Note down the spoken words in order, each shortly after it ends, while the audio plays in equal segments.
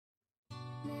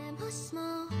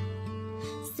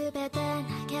全て投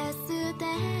げ捨て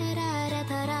られ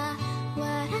たら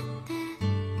笑って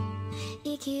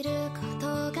生きること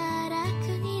が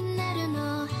楽になる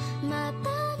のまた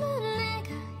胸が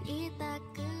痛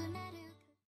くなる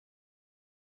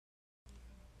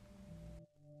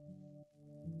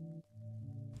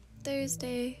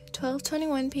Thursday,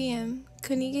 12:21 p.m.,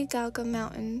 Kunigigaoka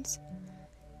Mountains.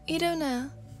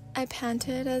 Itona, I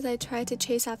panted as I tried to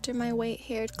chase after my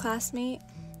white-haired classmate.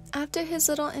 After his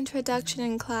little introduction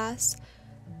in class,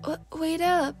 "Wait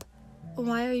up!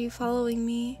 Why are you following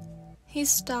me?" He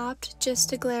stopped just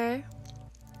to glare.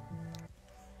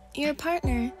 "Your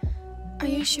partner. Are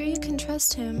you sure you can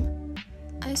trust him?"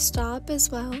 I stop as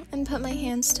well and put my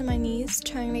hands to my knees,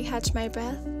 trying to catch my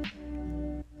breath.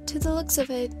 To the looks of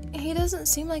it, he doesn't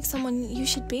seem like someone you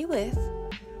should be with.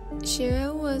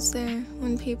 Shiro was there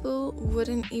when people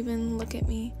wouldn't even look at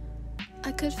me.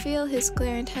 I could feel his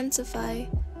glare intensify.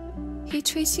 "He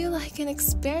treats you like an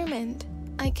experiment,"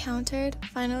 I countered,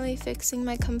 finally fixing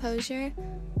my composure.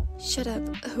 "Shut up.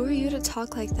 Who are you to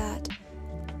talk like that?"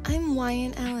 "I'm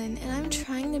Wyan Ellen, and I'm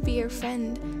trying to be your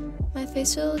friend." My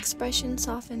facial expression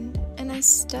softened, and I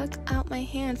stuck out my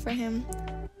hand for him.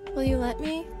 "Will you let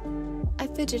me?" I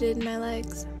fidgeted my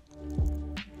legs.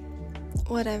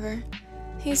 "Whatever."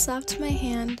 He slapped my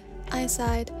hand. I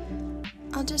sighed.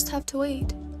 "I'll just have to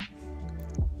wait."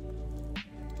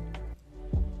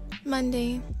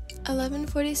 Monday,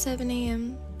 11:47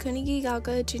 a.m.,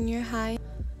 Kunigigaoka Junior High.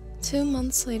 2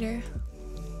 months later.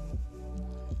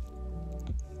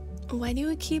 "Why do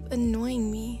you keep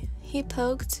annoying me?" He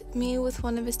poked me with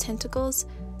one of his tentacles.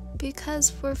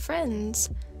 "Because we're friends."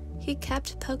 He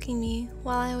kept poking me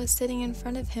while I was sitting in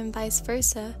front of him, vice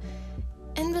versa.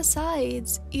 "And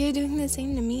besides, you're doing the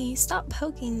same to me. Stop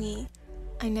poking me."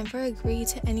 I never agreed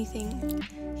to anything.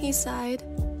 He sighed.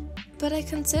 "But I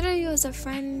consider you as a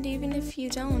friend even if you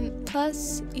don't.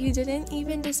 Plus, you didn't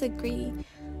even disagree."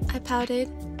 I pouted.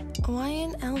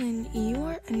 "Wyan Ellen, you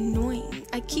are annoying.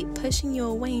 I keep pushing you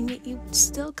away and yet you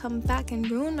still come back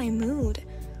and ruin my mood."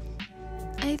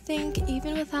 "I think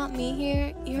even without me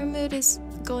here, your mood is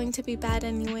going to be bad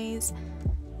anyways."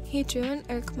 He drew an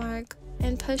irk mark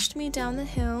and pushed me down the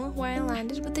hill where I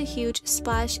landed with a huge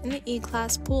splash in the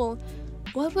E-class pool.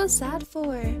 "What was that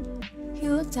for?" He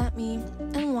looked at me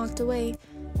and walked away,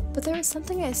 but there was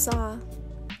something I saw.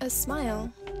 A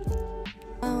smile.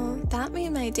 Oh, that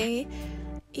made my day,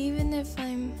 even if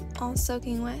I'm all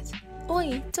soaking wet.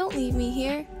 "Oi, don't leave me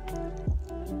here."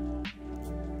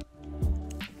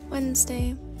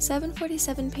 Wednesday,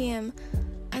 7:47 p.m.,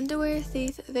 Underwear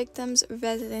Thief Victim's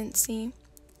Residency.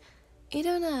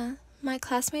 "Itona," my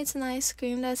classmates and I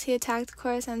screamed as he attacked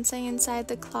Kora-sensei inside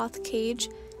the cloth cage.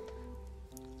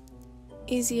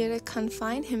 Easier to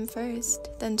confine him first,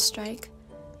 then strike.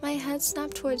 My head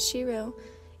snapped towards Shiro,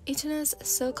 Itona's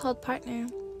so-called partner.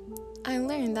 "I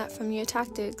learned that from your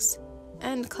tactics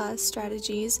and class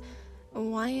strategies,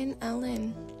 Wyan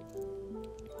Ellen."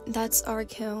 "That's our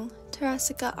kill,"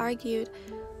 Terasaka argued.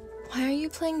 "Why are you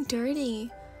playing dirty?"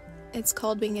 "It's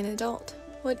called being an adult.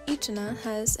 What Itona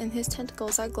has in his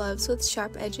tentacles are gloves with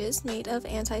sharp edges made of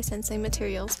anti-sensei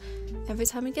materials. Every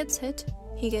time he gets hit,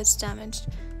 he gets damaged.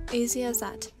 Easy as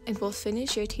that. It will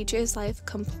finish your teacher's life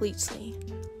completely."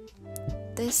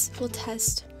 This will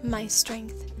test my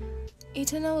strength.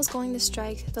 Itona was going to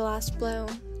strike the last blow,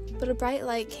 but a bright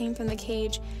light came from the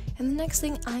cage, and the next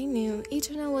thing I knew,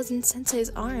 Itona was in Sensei's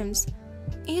arms.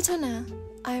 "Itona!"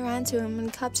 I ran to him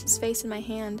and cupped his face in my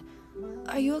hand.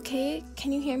 "Are you okay?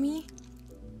 Can you hear me?"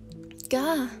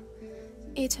 "Gah!"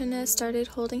 Itona started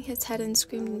holding his head and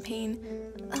screamed in pain.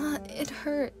 It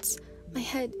hurts. My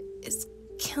head is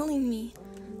killing me."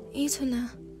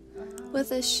 "Itona."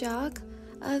 With a shock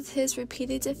of his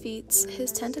repeated defeats,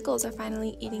 his tentacles are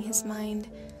finally eating his mind.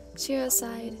 Shiro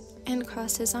sighed and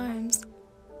crossed his arms.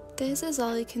 "This is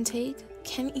all he can take?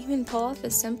 Can't even pull off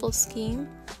a simple scheme?"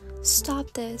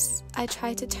 "Stop this." I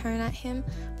tried to turn at him,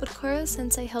 but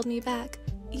Koro-sensei held me back.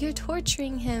 "You're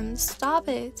torturing him. Stop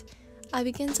it." I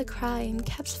began to cry and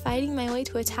kept fighting my way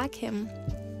to attack him.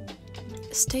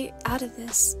 "Stay out of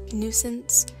this,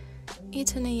 nuisance."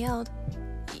 Itona yelled.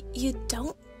 You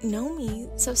don't know me,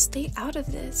 so stay out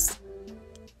of this."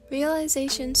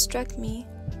 Realization struck me.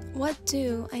 What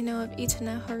do I know of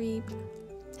Itona Horibe?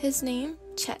 His name?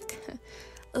 Check.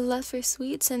 Love for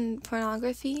sweets and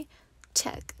pornography?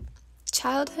 Check.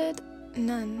 Childhood?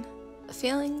 None.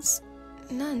 Feelings?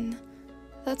 None.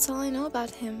 That's all I know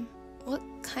about him. What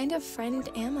kind of friend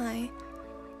am I?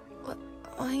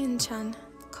 Wyan-chan.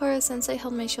 Koro-sensei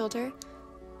held my shoulder.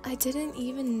 I didn't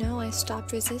even know I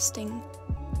stopped resisting.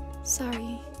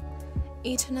 Sorry.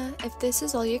 Itona, if this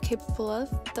is all you're capable of,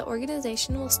 the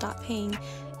organization will stop paying.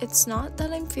 It's not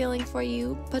that I'm feeling for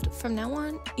you, but from now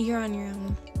on, you're on your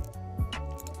own.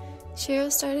 Shiro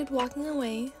started walking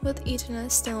away, with Itona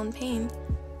still in pain.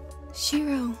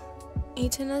 Shiro,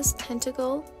 Itona's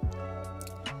tentacle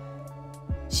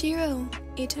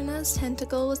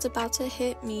was about to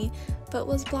hit me, but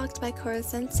was blocked by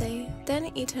Koro-sensei.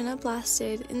 Then Itona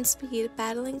blasted in speed,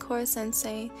 battling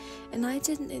Koro-sensei, and I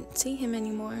didn't see him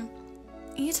anymore.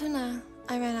 Itona!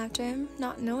 I ran after him,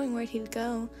 not knowing where he'd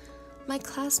go. My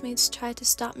classmates tried to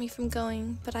stop me from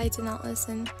going, but I did not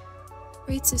listen.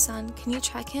 Ritsu-san, can you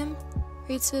track him?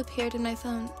 Ritsu appeared in my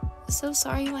phone. So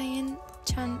sorry,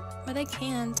 Wayan-chan, but I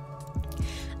can't.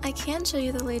 I can show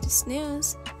you the latest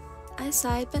news. I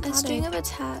sighed, but a string of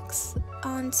attacks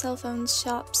on cell phone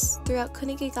shops throughout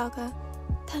Kunigagaga.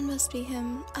 That must be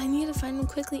him. I need to find him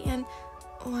quickly, and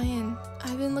Wayan,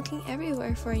 I've been looking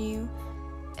everywhere for you.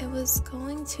 It was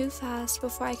going too fast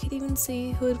before I could even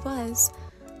see who it was.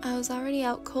 I was already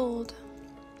out cold.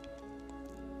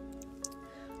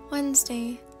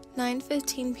 Wednesday,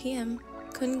 9:15 p.m.,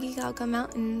 Kunigagaga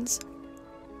Mountains.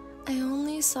 I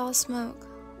only saw smoke.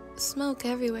 Smoke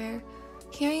everywhere.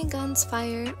 Hearing guns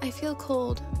fire, I feel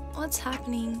cold. What's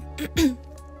happening?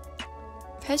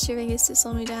 Pressure used to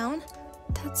slow me down.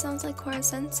 That sounds like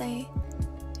Koro-sensei.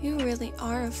 You really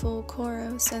are a fool,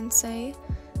 Koro-sensei.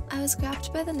 I was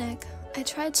grabbed by the neck. I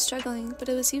tried struggling, but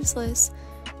it was useless.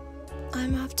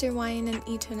 I'm after Wayan and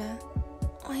Itona.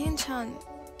 Wayan-chan,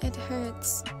 it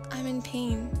hurts. I'm in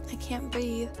pain. I can't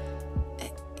breathe.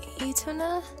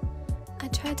 Itona? I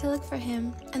tried to look for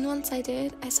him, and once I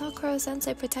did, I saw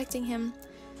Koro-sensei protecting him.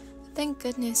 Thank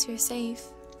goodness you're safe.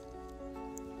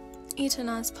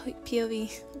 Itona's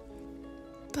POV.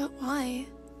 But why?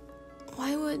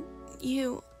 Why would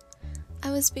you? I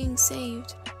was being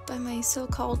saved by my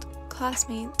so-called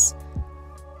classmates.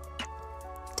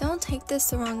 Don't take this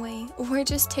the wrong way. We're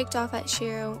just ticked off at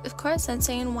Shiro. If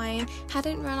Koro-sensei and Wayan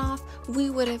hadn't run off,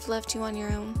 we would have left you on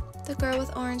your own, the girl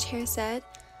with orange hair said.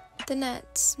 The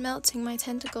nets melting my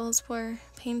tentacles were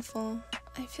painful.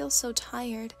 I feel so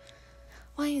tired.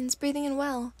 Wayan's breathing in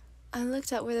well. I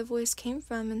looked at where the voice came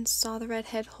from and saw the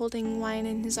redhead holding Wayan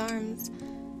in his arms.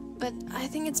 But I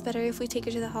think it's better if we take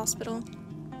her to the hospital.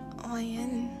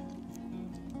 Wayan.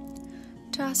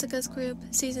 Tarasuka's Group,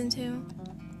 Season 2.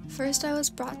 First I was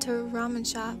brought to a ramen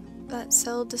shop that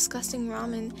sold disgusting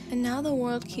ramen, and now the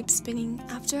world keeps spinning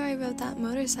after I rode that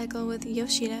motorcycle with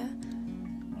Yoshida.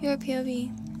 Your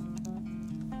POV.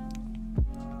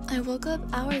 I woke up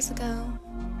hours ago.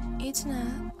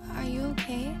 Itona, are you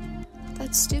okay?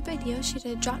 That stupid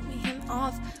Yoshida dropped him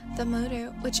off the motor,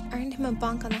 which earned him a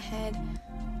bonk on the head.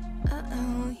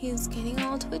 Uh-oh, he's getting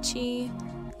all twitchy,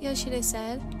 Yoshida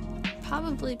said.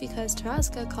 Probably because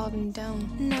Tarasuka called him down.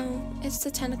 No, it's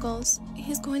the tentacles.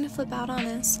 He's going to flip out on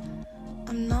us.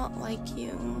 I'm not like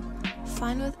you.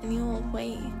 Fine with any old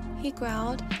way, he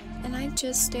growled, and I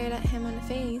just stared at him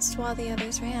unfazed while the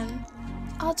others ran.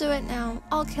 I'll do it now.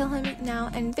 I'll kill him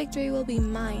now, and victory will be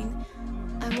mine.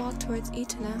 I walked towards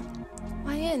Itona.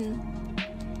 Wayan!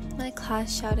 My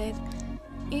class shouted.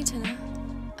 Itona,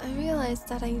 I realized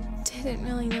that I didn't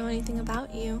really know anything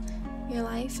about you, your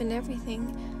life and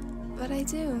everything, but I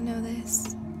do know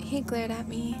this. He glared at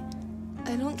me.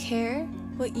 I don't care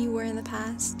what you were in the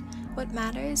past. What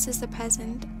matters is the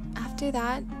present. After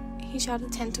that, he shot a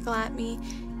tentacle at me,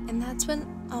 and that's when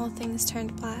all things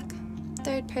turned black.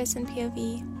 Third person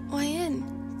POV.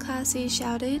 Wayan! Classy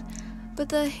shouted, but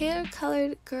the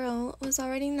hair-colored girl was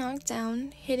already knocked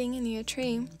down, hitting a near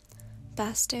tree.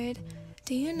 Bastard.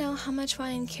 Do you know how much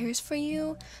Wayan cares for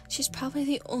you? She's probably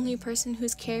the only person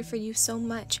who's cared for you so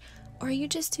much. Or are you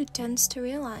just too dense to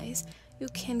realize? You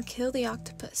can kill the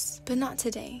octopus, but not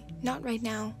today. Not right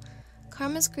now.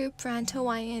 Karma's group ran to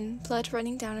Wayan, blood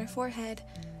running down her forehead.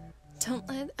 Don't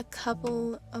let a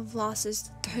couple of losses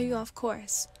throw you off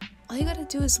course. All you gotta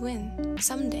do is win.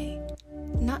 Someday.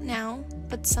 Not now,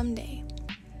 but someday.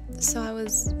 So I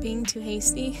was being too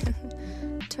hasty?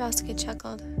 Tarasuka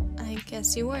chuckled. I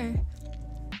guess you were.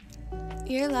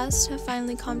 Your lusts have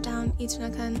finally calmed down,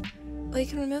 Itona-kun. We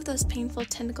can remove those painful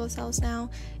tentacle cells now.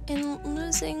 In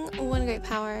losing one great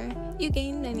power, you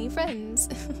gain many friends.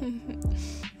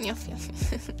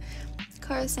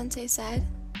 Koro-sensei said.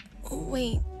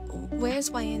 Wait, where's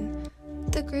Wayan?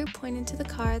 The group pointed to the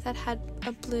car that had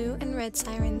a blue and red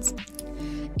sirens.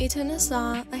 Itona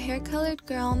saw a hair-colored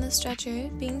girl on the stretcher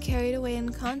being carried away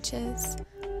unconscious.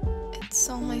 It's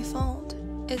all my fault,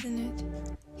 isn't it?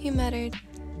 He muttered.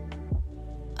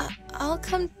 I'll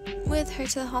come with her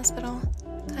to the hospital,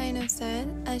 Kaino said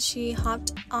as she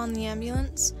hopped on the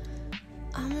ambulance.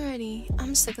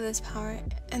 I'm sick of this power,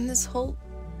 and this whole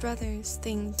brothers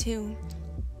thing too.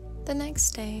 The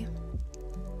next day,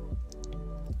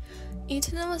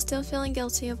 Itona was still feeling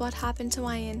guilty of what happened to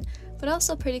Wyan, but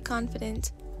also pretty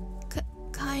confident.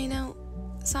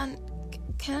 Kaino-san,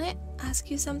 can I ask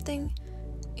you something?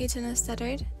 Itona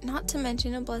stuttered, not to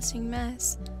mention a blushing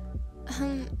mess.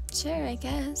 Sure, I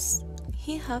guess.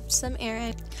 He huffed some air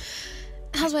at.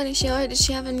 How's Whitey Sheila? Did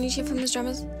she have amnesia from his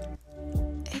dramas?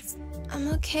 I'm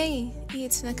okay,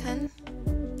 Itona-kun.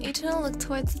 Itona looked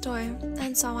towards the door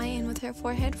and saw Wyan with her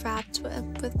forehead wrapped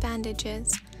with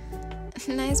bandages.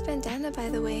 Nice bandana, by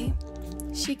the way.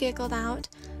 She giggled out,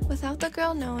 without the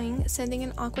girl knowing, sending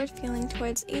an awkward feeling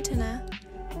towards Itona.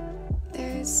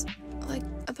 There's, like,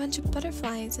 a bunch of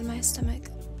butterflies in my stomach,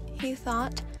 he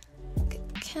thought.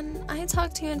 Can I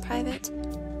talk to you in private?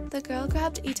 The girl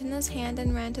grabbed Itona's hand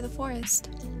and ran to the forest.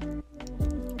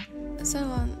 So,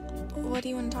 what do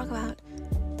you want to talk about?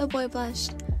 The boy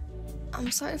blushed. I'm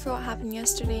sorry for what happened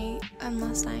yesterday and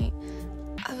last night.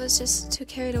 I was just too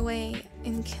carried away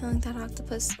in killing that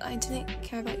octopus. I didn't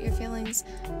care about your feelings.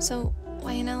 So,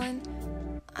 Wyan Ellen,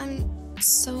 I'm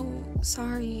so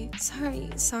sorry.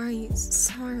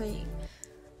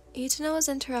 Itona was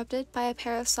interrupted by a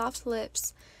pair of soft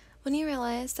lips. When he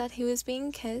realized that he was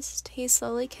being kissed, he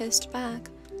slowly kissed back.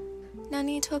 No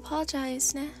need to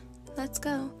apologize, ne? Let's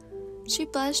go. She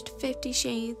blushed 50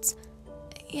 shades.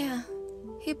 Yeah,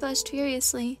 he blushed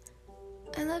furiously.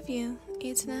 I love you,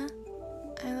 Itona.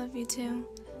 I love you too.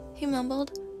 He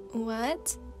mumbled.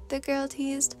 What? The girl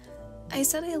teased. I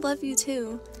said I love you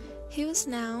too. He was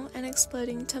now an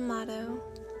exploding tomato.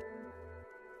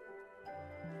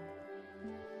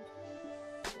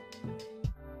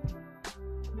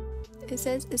 It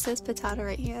says potato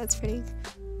right here. That's pretty.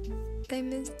 They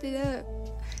messed it up.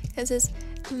 It says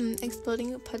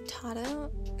exploding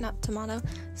potato, not tomato.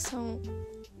 So,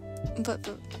 but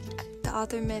the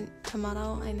author meant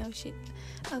tomato. I know she.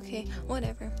 Okay,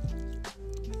 whatever.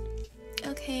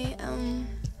 Okay,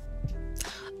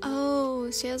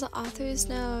 oh, she has an author's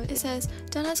note. It says,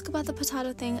 don't ask about the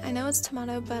potato thing. I know it's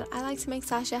tomato, but I like to make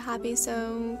Sasha happy,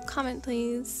 so comment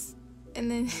please. And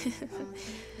then,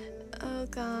 oh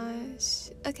gosh.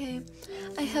 Okay,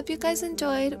 I hope you guys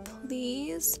enjoyed.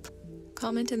 Please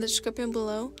comment in the description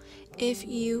below if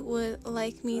you would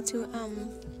like me to,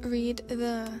 read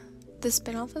the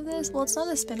spin-off of this. Well, it's not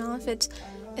a spin-off,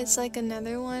 it's like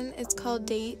another one. It's called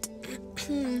Date.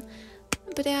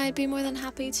 But yeah, I'd be more than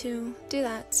happy to do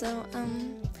that. So,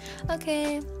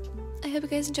 okay. I hope you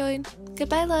guys enjoyed.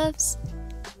 Goodbye, loves.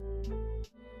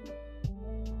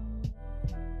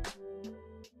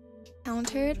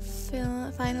 Countered,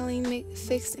 finally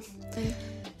fixed, and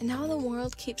now the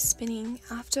world keeps spinning.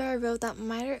 After I wrote that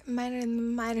miter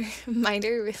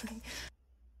really